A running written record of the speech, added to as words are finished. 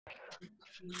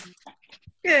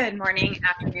Good morning,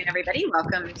 afternoon, everybody.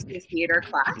 Welcome to theater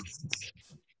class.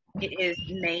 It is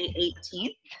May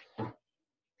 18th.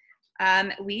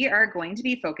 We are going to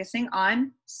be focusing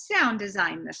on sound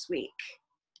design this week.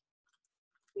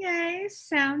 Yay,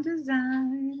 sound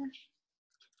design.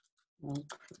 All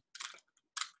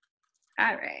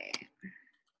right.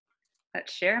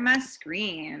 Let's share my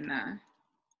screen.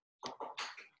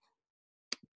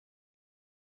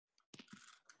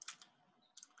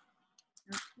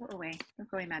 Go away.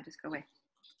 Don't go away, Matt. Just go away.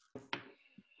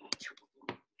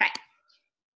 Okay.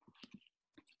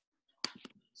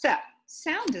 So,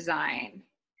 sound design.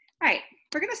 All right.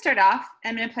 We're going to start off.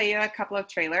 I'm going to play you a couple of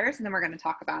trailers, and then we're going to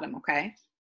talk about them, okay?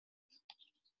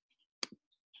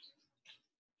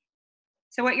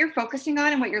 So what you're focusing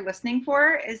on and what you're listening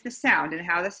for is the sound and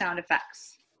how the sound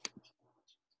affects.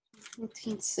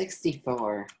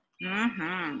 1964.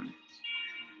 Mm-hmm.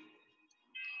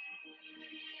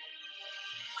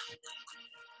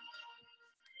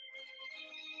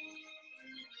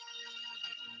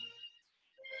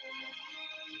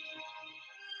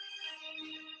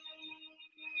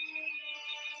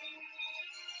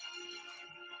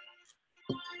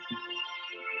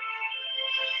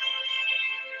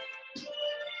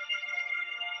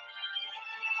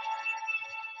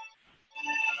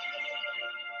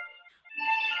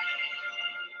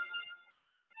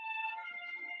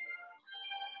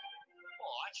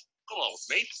 Come on,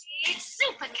 mate. It's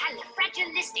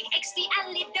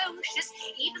supercalifragilisticexpialidocious,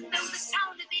 even though the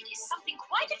sound of it is something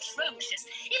quite atrocious.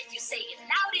 If you say it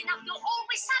loud enough, you'll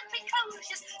always sound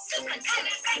precocious.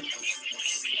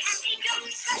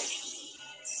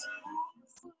 Supercalifragilisticexpialidocious.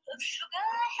 Full of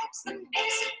sugar helps the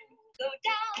medicine go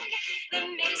down. The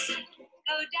medicine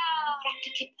go down.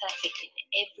 Practically perfect in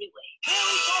every way.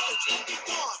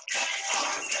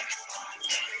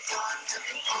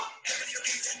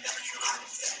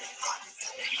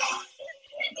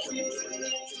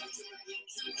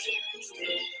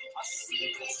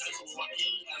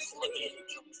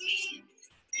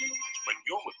 When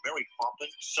you're with Mary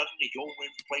Poppins, suddenly you're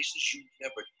in places you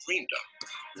never dreamed of.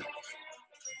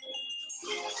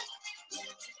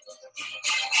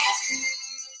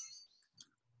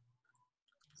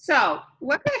 So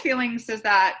what kind of feelings does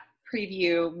that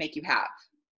preview make you have?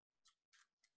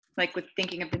 Like with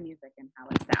thinking of the music and how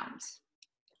it sounds.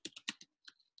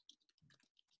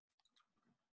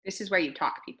 This is where you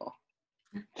talk, people.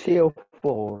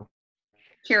 Cheerful.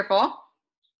 Cheerful.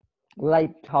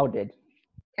 Light-hearted.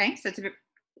 Okay, so it's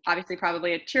obviously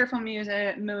probably a cheerful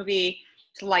movie.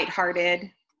 It's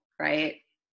lighthearted, right?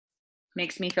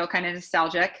 Makes me feel kind of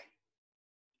nostalgic.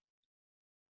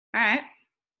 All right.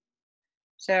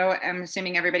 So I'm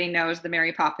assuming everybody knows the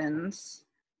Mary Poppins.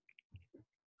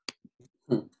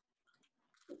 So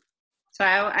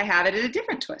I have it at a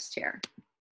different twist here.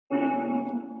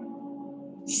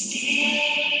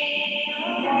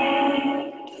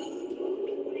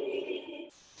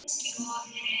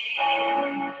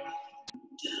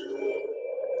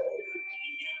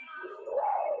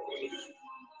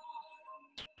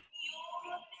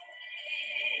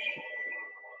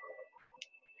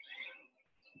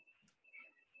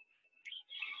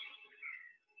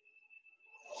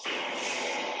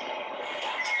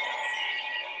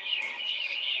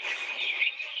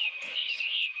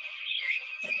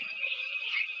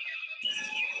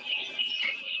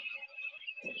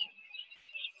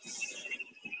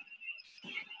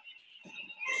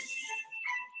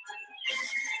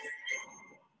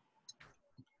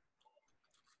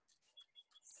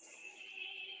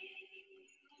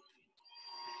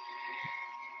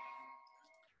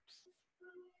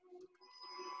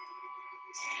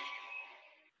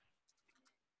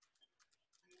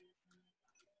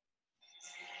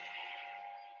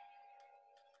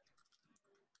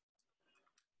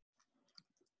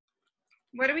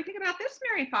 What do we think about this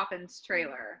Mary Poppins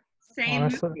trailer? Same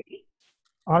movie.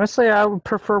 Honestly, I would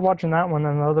prefer watching that one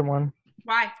than the other one.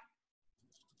 Why?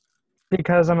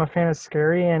 Because I'm a fan of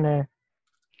Scary, and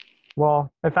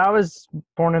well, if I was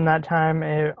born in that time,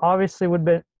 it obviously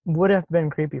would have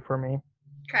been creepy for me.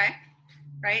 Okay,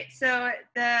 right. So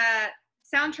the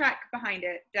soundtrack behind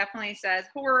it definitely says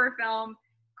horror film,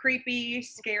 creepy,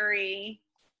 scary,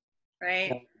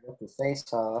 right? Rip the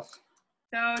face off.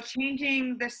 So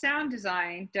changing the sound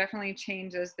design definitely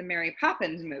changes the Mary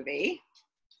Poppins movie,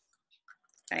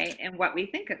 right? And what we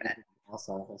think of it. Box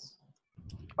office.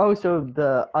 Oh, so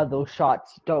the other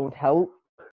shots don't help?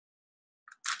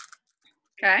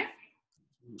 Okay.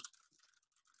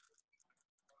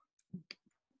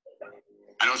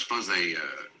 I don't suppose they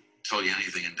told you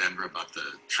anything in Denver about the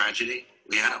tragedy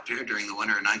we had up here during the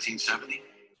winter of 1970?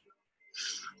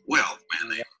 Well,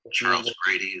 man, they Charles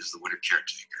Grady is the winter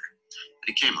caretaker. And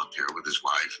he came up here with his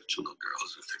wife and 2 little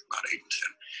girls, I think about 8 and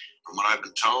 10. From what I've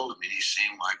been told, I mean, he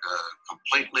seemed like a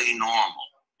completely normal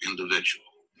individual.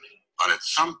 But at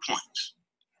some point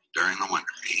during the winter,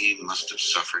 he must have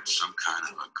suffered some kind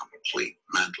of a complete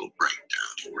mental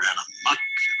breakdown. He ran amok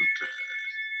and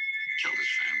killed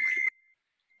his family.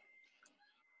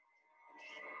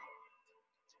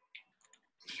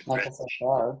 Like I said,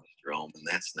 dog. Rome, and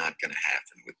that's not going to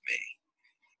happen with me.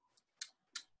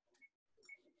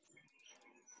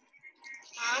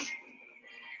 Mom?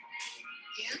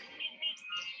 Yeah?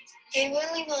 Hey,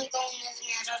 really want to go and live in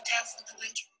that hotel for the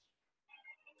winter?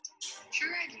 Sure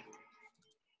I do. It'll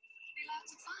be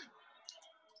lots of fun.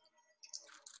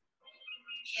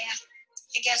 Yeah,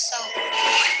 I guess so.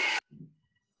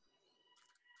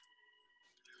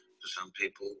 For some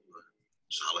people,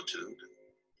 solitude and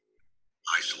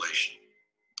isolation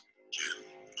can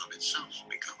of itself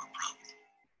become a problem.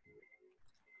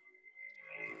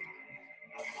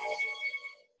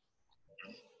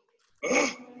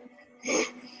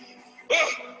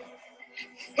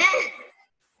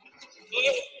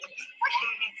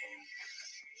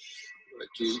 What I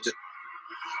do to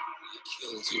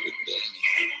kills you with Danny.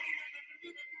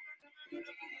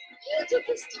 You took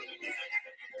this to me.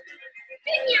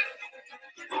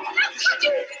 How could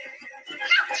you?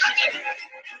 How could you?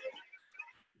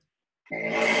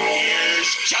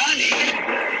 Here's Johnny.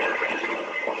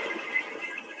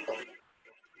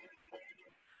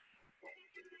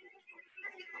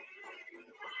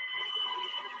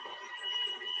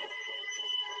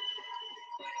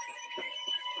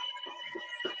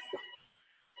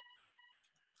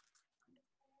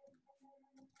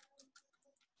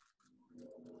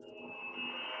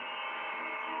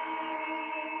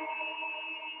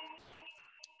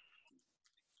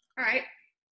 All right.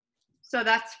 So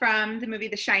that's from the movie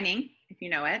The Shining, if you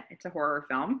know it. It's a horror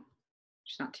film.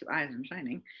 Just not 2 eyes in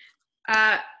Shining.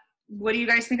 What do you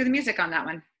guys think of the music on that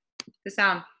one? The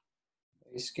sound.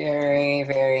 Very scary,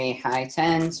 very high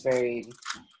tense, very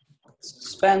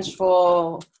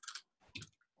suspenseful,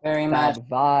 very much. Bad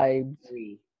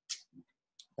vibes.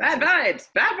 Bad vibes.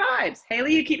 Bad vibes.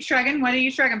 Haley, you keep shrugging. What are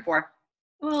you shrugging for?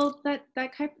 Well, that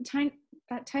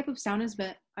type of sound is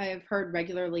that I've heard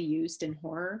regularly used in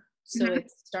horror. So Mhm.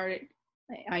 it started.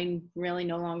 I'm really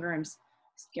no longer. I'm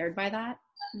scared by that.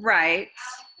 Right.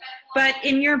 But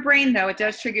in your brain, though, it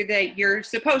does trigger that you're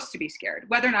supposed to be scared,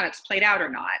 whether or not it's played out or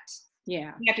not.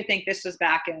 Yeah. You have to think this was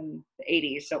back in the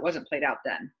 80s, so it wasn't played out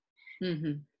then.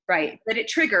 Mm-hmm. Right. But it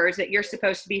triggers that you're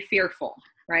supposed to be fearful,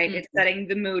 right? Mhm. It's setting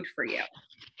the mood for you.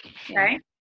 Yeah. Okay.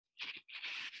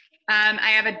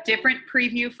 I have a different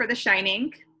preview for The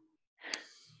Shining.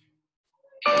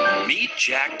 Meet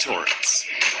Jack Torrance.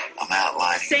 I'm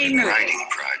outlining Same a movie. writing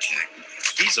project.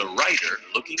 He's a writer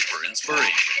looking for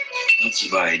inspiration. Lots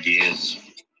of ideas.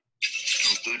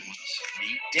 No good ones.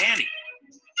 Meet Danny.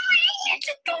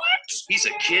 He's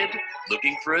a kid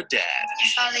looking for a dad.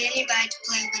 There's hardly anybody to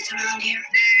play with around here.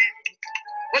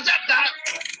 What's up, Doc?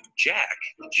 Jack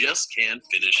just can't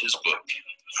finish his book.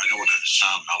 I don't want to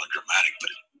sound melodramatic, but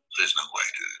there's no way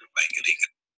to make it. He can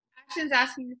Ashton's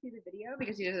asking to see the video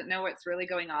because he doesn't know what's really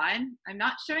going on. I'm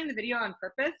not showing the video on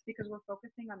purpose because we're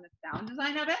focusing on the sound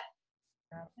design of it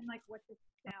and like what the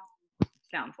sound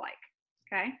sounds like.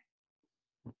 Okay?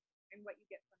 And what you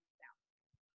get from the sound.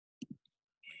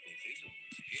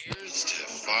 Here's to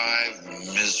 5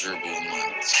 miserable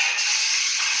months.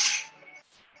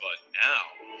 But now,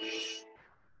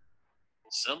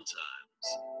 sometimes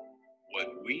what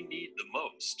we need the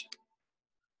most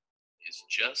is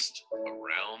just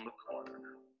around the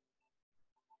corner.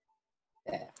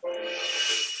 Yeah.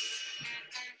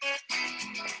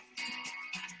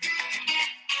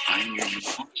 I'm your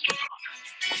foster father.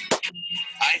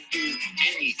 I'd do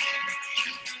anything.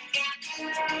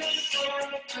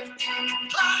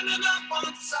 Climbing up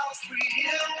on South Street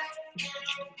Hill,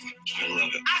 I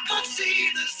love it. I could see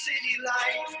the city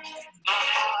light. My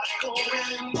heart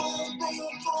going boom, boom,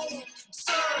 boom.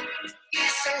 Son, he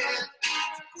said,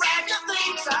 grab your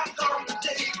things, I'm gonna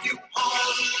take you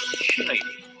home. Shining.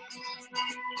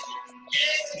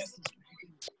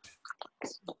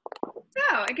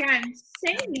 So again,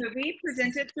 same movie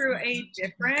presented through a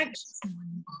different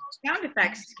sound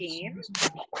effects scheme,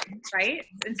 right?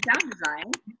 And sound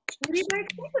design. What do you guys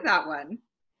think of that one?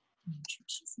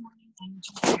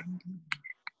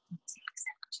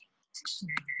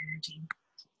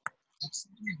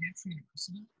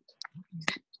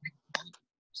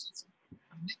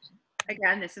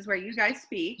 Again, this is where you guys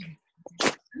speak.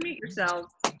 Mute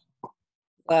yourselves.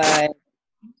 But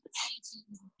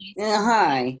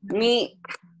hi, me.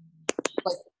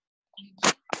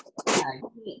 Hi,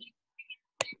 me.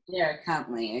 Yeah,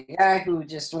 Huntley, a guy who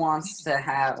just wants to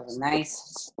have a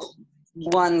nice,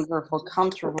 wonderful,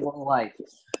 comfortable life.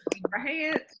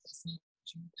 Right?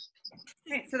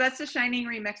 Right, so that's The Shining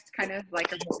remixed kind of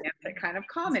like a romantic kind of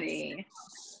comedy.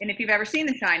 And if you've ever seen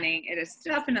The Shining, it is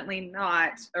definitely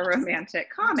not a romantic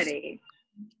comedy.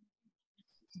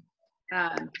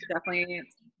 Definitely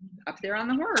up there on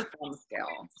the horror film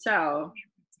scale. So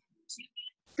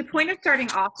the point of starting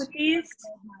off with these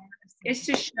is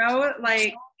to show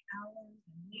like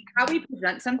how we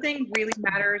present something really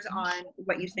matters on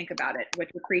what you think about it, what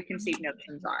your preconceived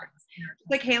notions are.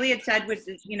 Like Haley had said, was,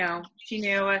 you know, she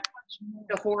knew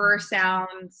the horror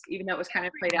sounds, even though it was kind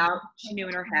of played out, she knew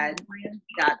in her head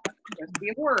that it was supposed to be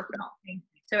a horror film.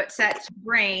 So it sets your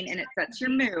brain and it sets your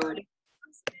mood,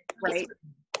 right,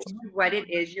 to what it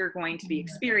is you're going to be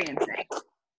experiencing.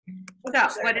 So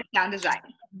what is sound design?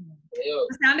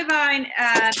 The sound design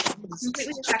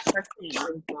completely affects our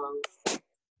scene.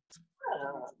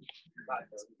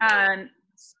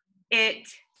 It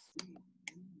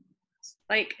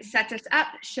like sets us up,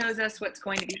 shows us what's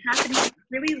going to be happening, it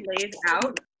really lays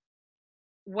out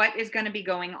what is going to be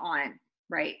going on,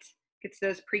 right? It's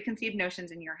those preconceived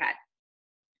notions in your head.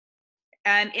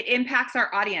 It impacts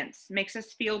our audience, makes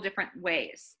us feel different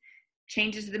ways,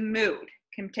 changes the mood,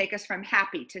 can take us from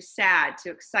happy to sad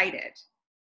to excited.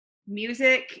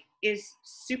 Music is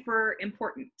super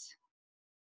important.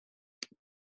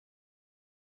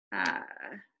 Yeah,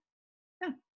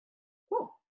 cool.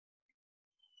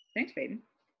 Thanks, Baden.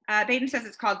 Baden says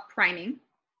it's called priming,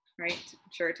 right?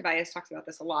 I'm sure Tobias talks about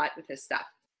this a lot with his stuff,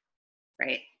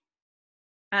 right?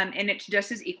 And it's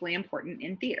just as equally important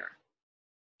in theater.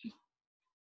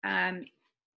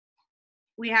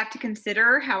 We have to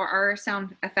consider how our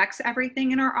sound affects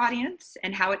everything in our audience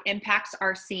and how it impacts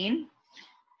our scene.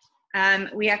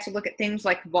 We have to look at things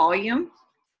like volume,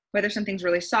 whether something's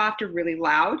really soft or really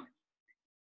loud.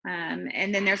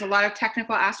 And then there's a lot of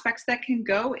technical aspects that can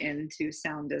go into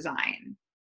sound design,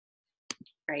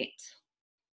 right?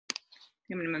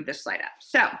 I'm gonna move this slide up.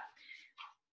 So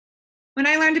when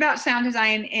I learned about sound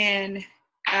design in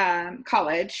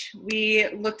college, we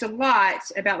looked a lot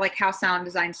about like how sound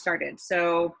design started.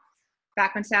 So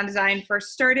back when sound design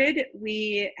first started,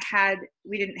 we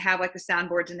didn't have like the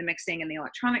soundboards and the mixing and the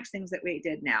electronics things that we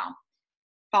did now.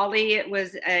 Foley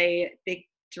was a big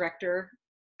director,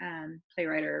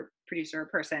 playwright, producer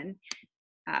person.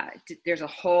 There's a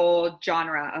whole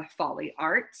genre of Foley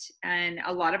art, and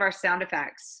a lot of our sound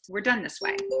effects were done this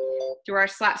way through our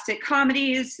slapstick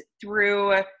comedies,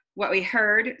 through what we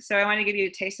heard. So I want to give you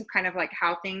a taste of kind of like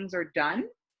how things are done.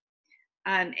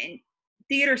 And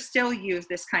theater still use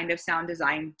this kind of sound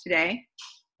design today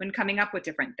when coming up with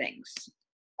different things.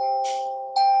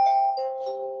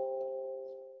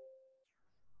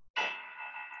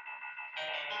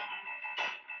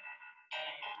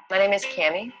 My name is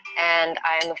Cami, and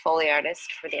I am the Foley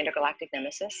artist for the Intergalactic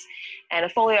Nemesis. And a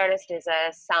Foley artist is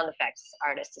a sound effects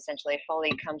artist, essentially.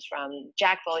 Foley comes from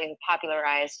Jack Foley, who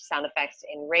popularized sound effects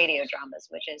in radio dramas,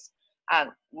 which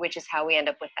is how we end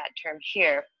up with that term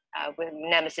here. With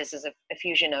Nemesis is a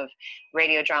fusion of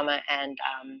radio drama and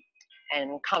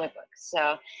comic book.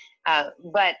 So,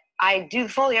 but I do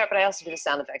Foley art, but I also do the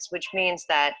sound effects, which means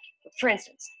that, for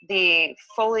instance, the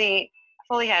Foley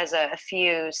has a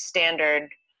few standard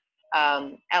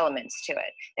elements to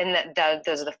it, and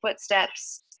those are the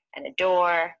footsteps and a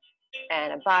door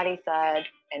and a body thud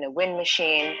and a wind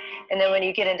machine. And then when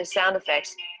you get into sound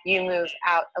effects, you move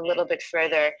out a little bit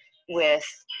further with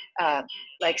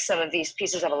like some of these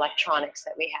pieces of electronics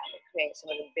that we have that create some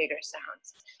of the bigger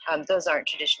sounds. Those aren't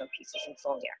traditional pieces in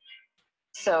Foley art.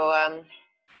 So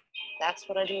that's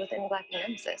what I do with Intergalactic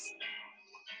Nemesis.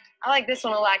 I like this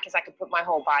one a lot because I can put my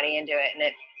whole body into it and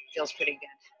it feels pretty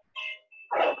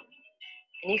good.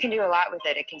 And you can do a lot with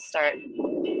it. It can start,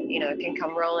 it can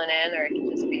come rolling in, or it can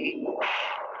just be a big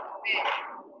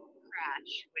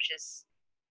crash, which is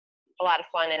a lot of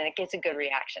fun, and it gets a good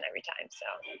reaction every time. So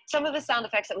some of the sound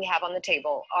effects that we have on the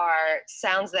table are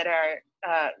sounds that are,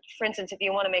 for instance, if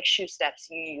you want to make shoe steps,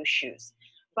 you use shoes.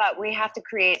 But we have to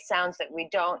create sounds that we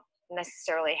don't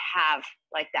necessarily have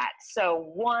like that.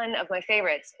 So one of my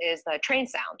favorites is the train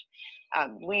sound.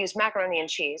 We use macaroni and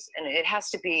cheese, and it has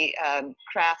to be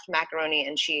Kraft macaroni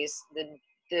and cheese,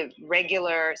 the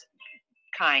regular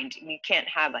kind. You can't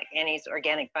have like Annie's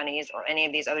Organic Bunnies or any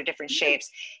of these other different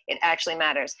shapes. It actually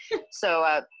matters.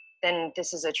 So then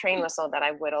this is a train whistle that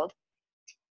I whittled,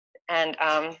 and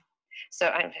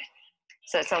so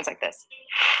it sounds like this.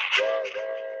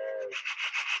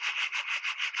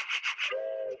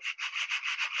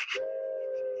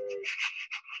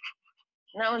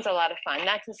 And that one's a lot of fun.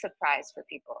 That's a surprise for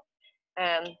people.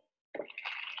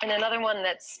 And another one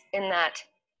that's in that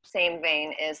same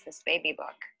vein is this baby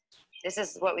book. This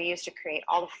is what we use to create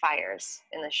all the fires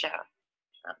in the show.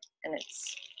 And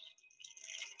it's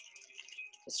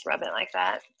just rub it like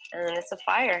that. And then it's a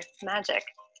fire, it's magic.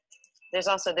 There's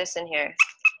also this in here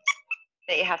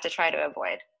that you have to try to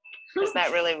avoid because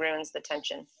that really ruins the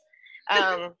tension.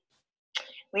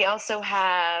 We also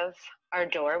have our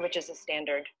door, which is a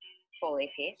standard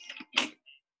Foley piece. And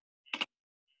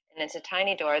it's a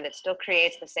tiny door that still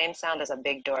creates the same sound as a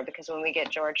big door because when we get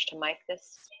George to mic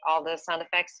this, all the sound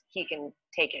effects, he can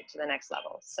take it to the next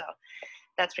level. So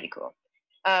that's pretty cool.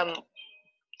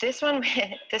 This one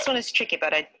is tricky,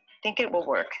 but I think it will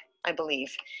work, I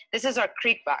believe. This is our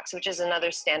creak box, which is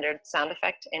another standard sound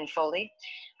effect in Foley.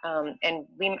 And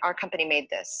our company made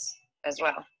this as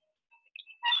well.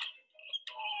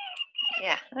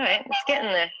 Yeah, all right, it's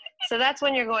getting there. So that's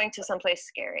when you're going to someplace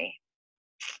scary.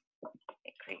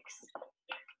 It creaks.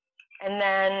 And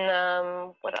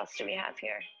then what else do we have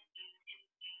here?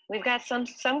 We've got some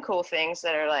cool things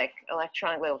that are like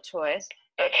electronic little toys.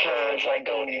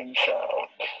 Zygonian sound.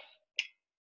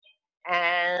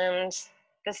 And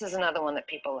this is another one that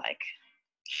people like.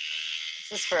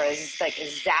 This is for like a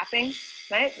zapping,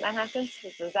 right? That happens.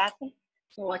 It's a zapping.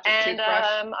 Electric And toothbrush.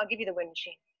 I'll give you the wind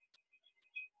machine,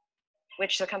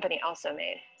 which the company also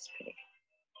made. It's pretty.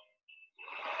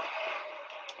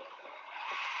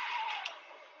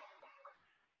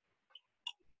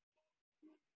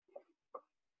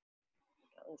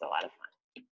 That one's a lot of fun.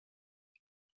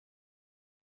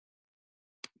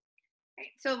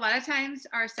 So a lot of times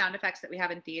our sound effects that we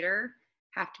have in theater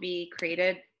have to be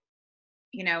created,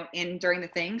 you know, during the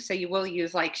thing. So you will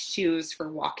use like shoes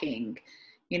for walking,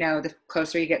 you know, the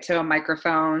closer you get to a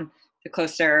microphone, the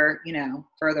closer, you know,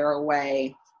 further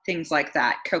away, things like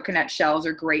that. Coconut shells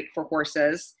are great for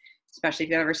horses, especially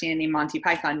if you've ever seen any Monty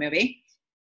Python movie.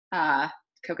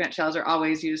 Coconut shells are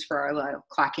always used for our little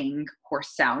clacking horse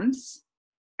sounds.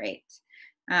 Great.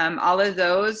 All of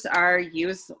those are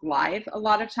used live a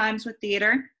lot of times with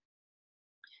theater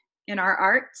in our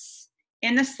arts.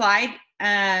 In the slide,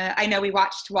 I know we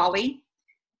watched WALL-E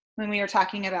when we were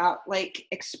talking about like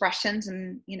expressions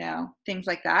and, you know, things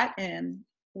like that. And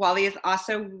WALL-E is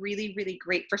also really, really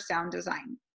great for sound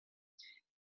design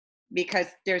because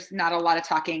there's not a lot of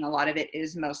talking. A lot of it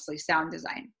is mostly sound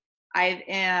design.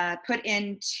 I've put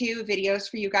in 2 videos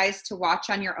for you guys to watch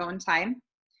on your own time.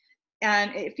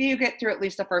 And if you get through at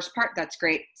least the first part, that's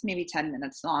great. It's maybe 10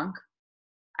 minutes long.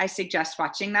 I suggest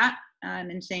watching that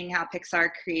and seeing how Pixar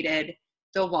created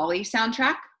the WALL-E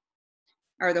soundtrack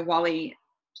or the WALL-E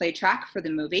play track for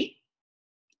the movie.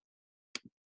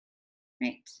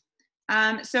 Right.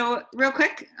 So real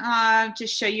quick,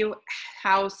 just show you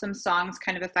how some songs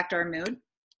kind of affect our mood.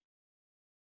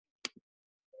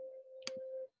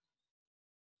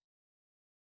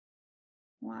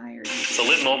 Why are you... So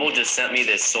Lit Mobile just sent me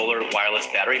this solar wireless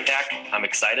battery pack. I'm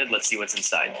excited. Let's see what's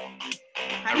inside.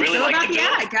 How do you feel about the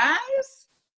ad, guys?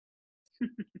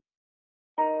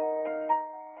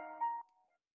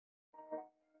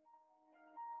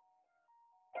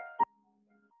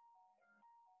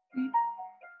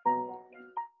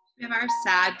 We have our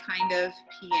sad kind of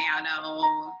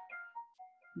piano,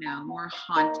 you know, more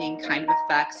haunting kind of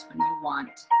effects when you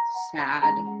want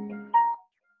sad.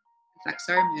 Affects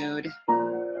our mood.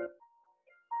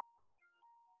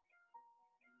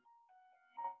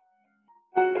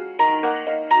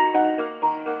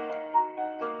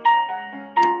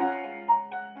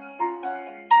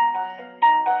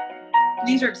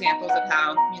 These are examples of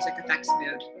how music affects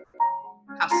mood,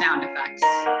 how sound affects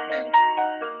mood.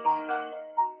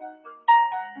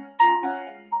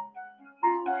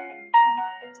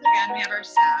 So again, we have our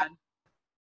sad.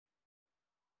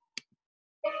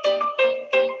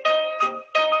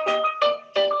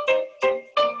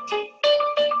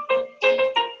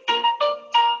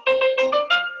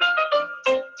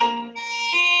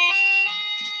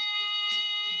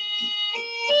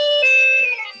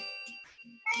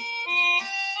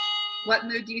 What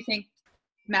mood do you think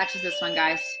matches this one,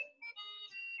 guys?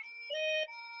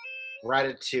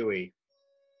 Ratatouille.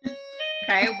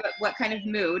 Okay, but what kind of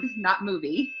mood? Not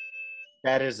movie.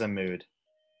 That is a mood.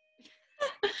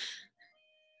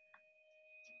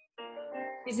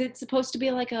 Is it supposed to be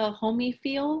like a homey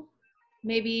feel?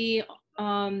 Maybe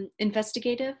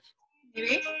investigative?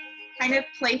 Maybe. Kind of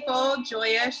playful,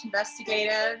 joyous,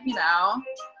 investigative, you know.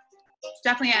 It's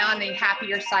definitely on the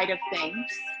happier side of things.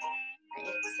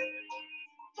 Right.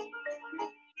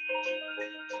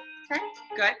 Okay,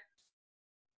 good.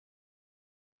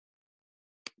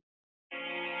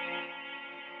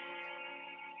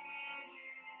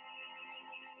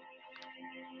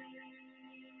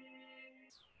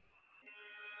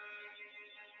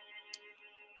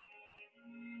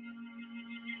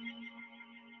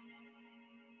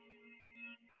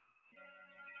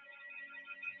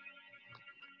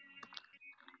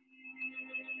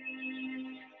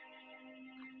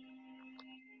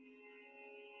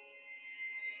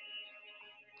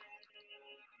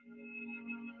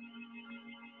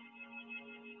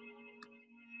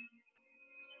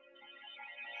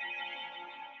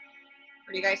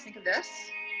 What do you guys think of this?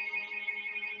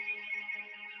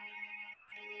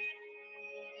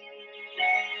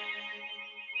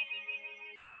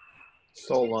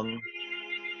 Solemn.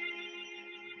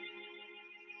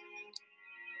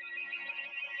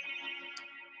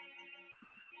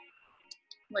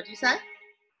 What'd you say?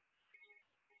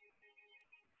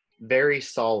 Very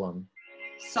solemn.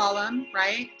 Solemn,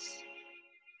 right?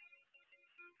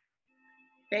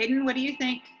 Baden, what do you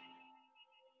think?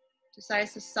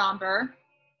 Decides to somber.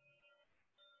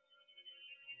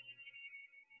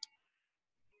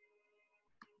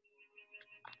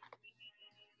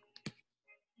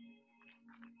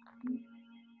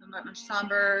 Much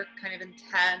somber, kind of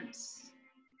intense,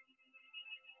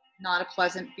 not a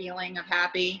pleasant feeling of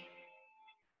happy.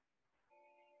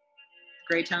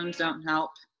 Gray tones don't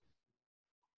help.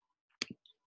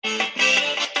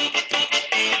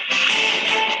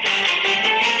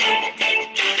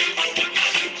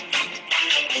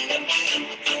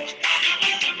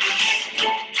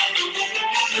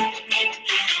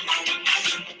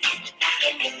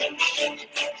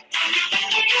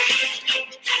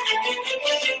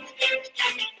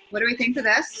 What do we think of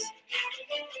this?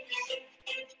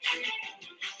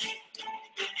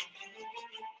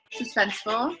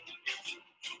 Suspenseful.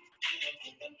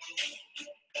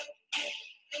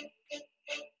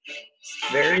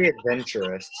 Very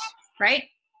adventurous. Right?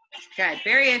 Good.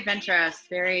 Very adventurous,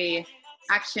 very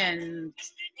action,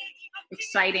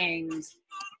 exciting,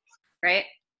 right?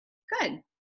 Good.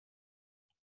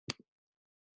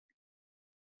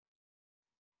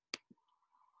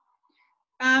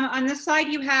 On this slide,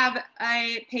 you have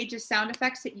a page of sound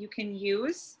effects that you can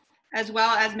use, as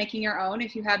well as making your own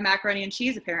if you have macaroni and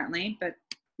cheese, apparently, but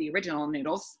the original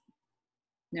noodles.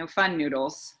 No fun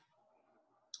noodles.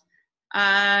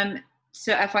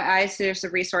 So FYI, so there's a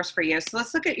resource for you. So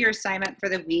let's look at your assignment for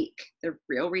the week. The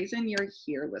real reason you're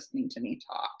here listening to me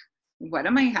talk. What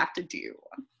am I have to do?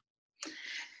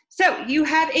 So you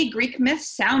have a Greek myth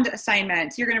sound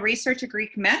assignment. You're going to research a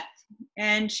Greek myth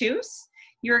and choose.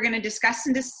 You're going to discuss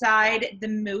and decide the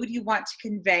mood you want to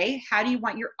convey. How do you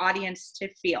want your audience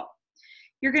to feel?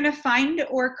 You're going to find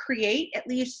or create at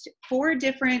least 4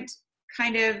 different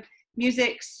kind of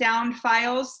music sound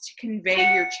files to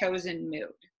convey your chosen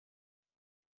mood.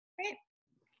 Right?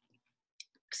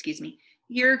 Excuse me.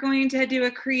 You're going to do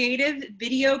a creative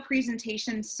video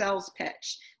presentation sales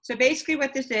pitch. So basically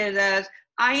what this is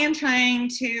I am trying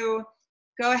to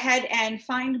go ahead and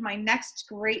find my next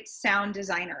great sound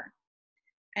designer.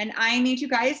 And I need you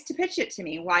guys to pitch it to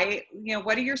me. Why,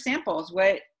 what are your samples?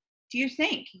 What do you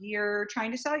think? You're trying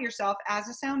to sell yourself as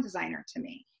a sound designer to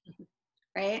me,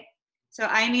 right? So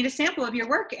I need a sample of your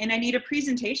work and I need a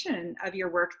presentation of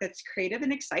your work that's creative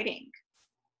and exciting,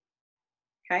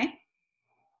 okay?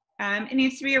 It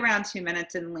needs to be around 2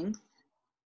 minutes in length.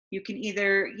 You can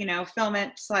either, film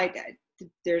it,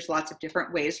 there's lots of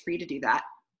different ways for you to do that.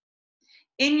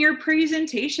 In your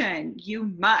presentation,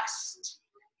 you must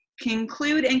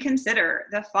conclude and consider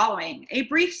the following: a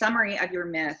brief summary of your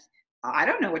myth. I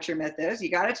don't know what your myth is.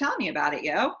 You got to tell me about it,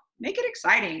 yo. Make it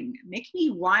exciting. Make me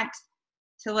want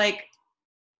to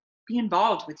be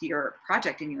involved with your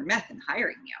project and your myth and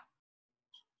hiring you.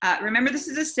 Remember, this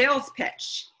is a sales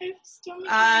pitch.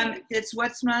 It's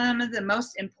what's one of the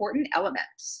most important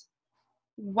elements.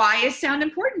 Why is sound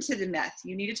important to the myth?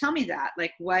 You need to tell me that.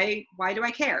 Why do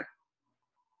I care?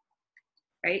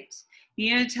 Right?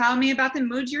 You need to tell me about the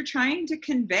moods you're trying to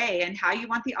convey and how you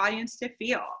want the audience to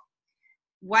feel.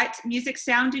 What music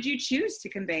sound did you choose to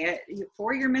convey it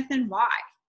for your myth and why?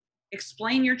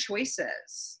 Explain your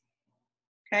choices.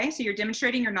 Okay, so you're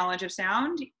demonstrating your knowledge of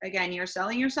sound. Again, you're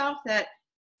selling yourself that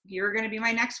you're going to be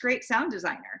my next great sound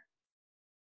designer.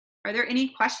 Are there any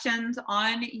questions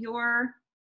on your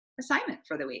assignment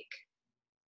for the week?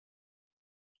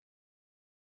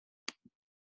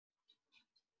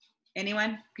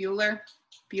 Anyone? Bueller?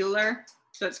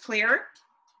 So it's clear?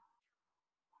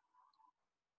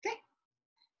 Okay.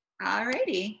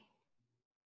 Alrighty.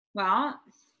 Well,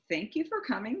 thank you for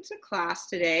coming to class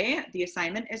today. The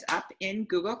assignment is up in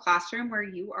Google Classroom where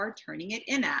you are turning it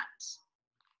in at.